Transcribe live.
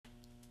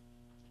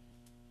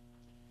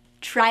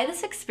Try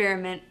this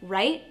experiment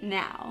right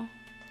now.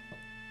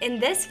 In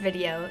this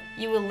video,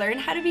 you will learn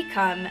how to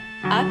become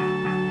up,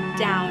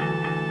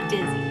 down,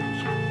 dizzy.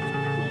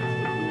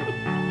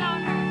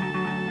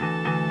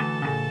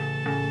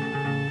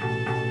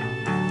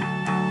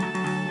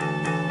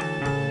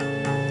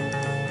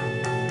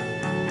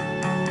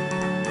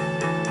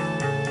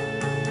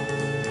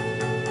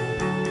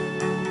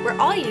 We're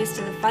all used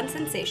to the fun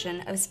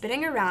sensation of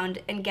spinning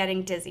around and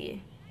getting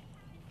dizzy.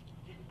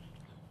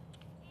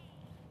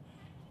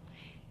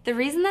 The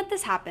reason that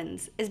this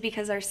happens is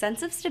because our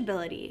sense of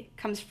stability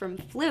comes from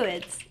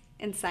fluids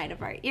inside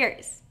of our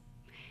ears.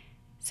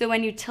 So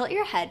when you tilt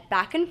your head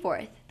back and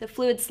forth, the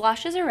fluid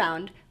sloshes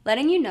around,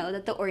 letting you know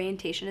that the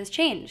orientation has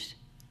changed.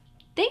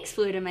 Thanks,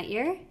 fluid in my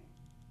ear.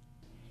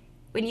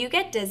 When you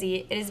get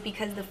dizzy, it is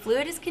because the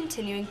fluid is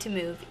continuing to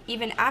move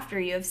even after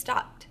you have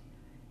stopped.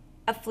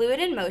 A fluid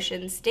in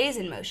motion stays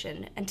in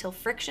motion until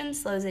friction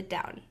slows it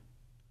down.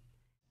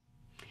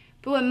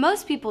 But what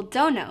most people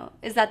don't know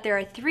is that there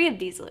are 3 of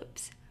these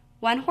loops,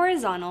 1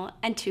 horizontal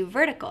and 2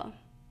 vertical.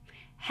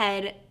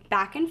 Head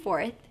back and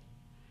forth,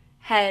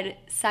 head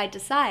side to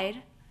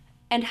side,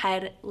 and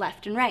head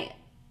left and right.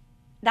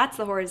 That's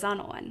the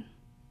horizontal one.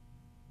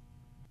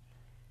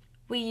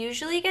 We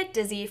usually get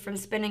dizzy from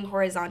spinning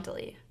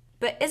horizontally,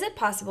 but is it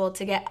possible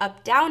to get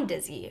up-down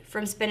dizzy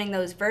from spinning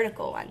those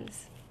vertical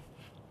ones?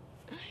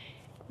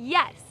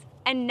 Yes,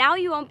 and now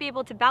you won't be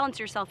able to balance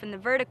yourself in the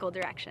vertical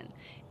direction.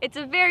 It's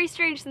a very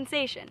strange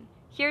sensation.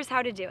 Here's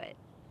how to do it.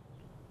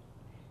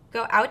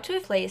 Go out to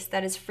a place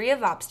that is free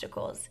of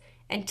obstacles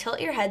and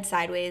tilt your head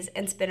sideways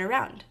and spin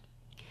around.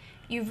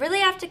 You really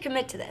have to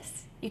commit to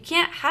this. You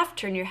can't half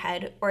turn your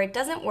head or it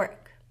doesn't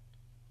work.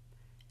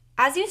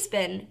 As you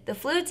spin, the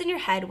fluids in your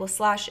head will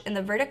slosh in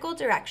the vertical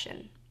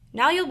direction.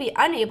 Now you'll be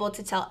unable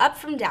to tell up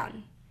from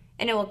down,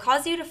 and it will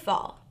cause you to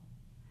fall.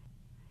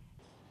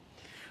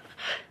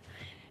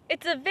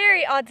 It's a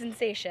very odd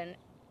sensation.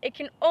 It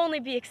can only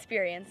be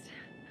experienced.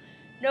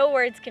 No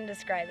words can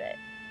describe it.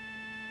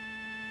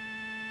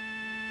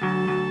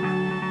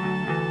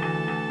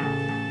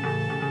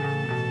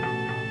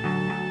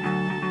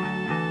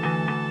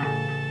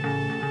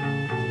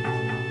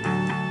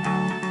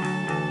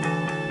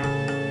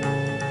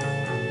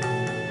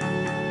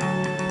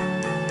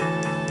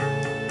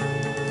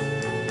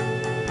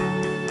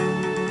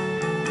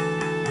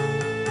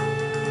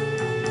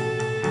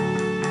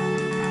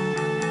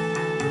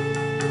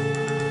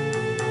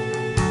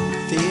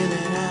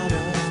 Feeling out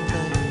of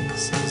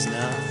place is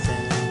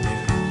nothing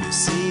new. You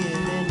see it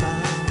in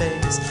my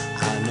face,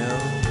 I know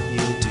you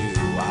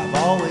do. I've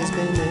always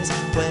been this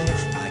way.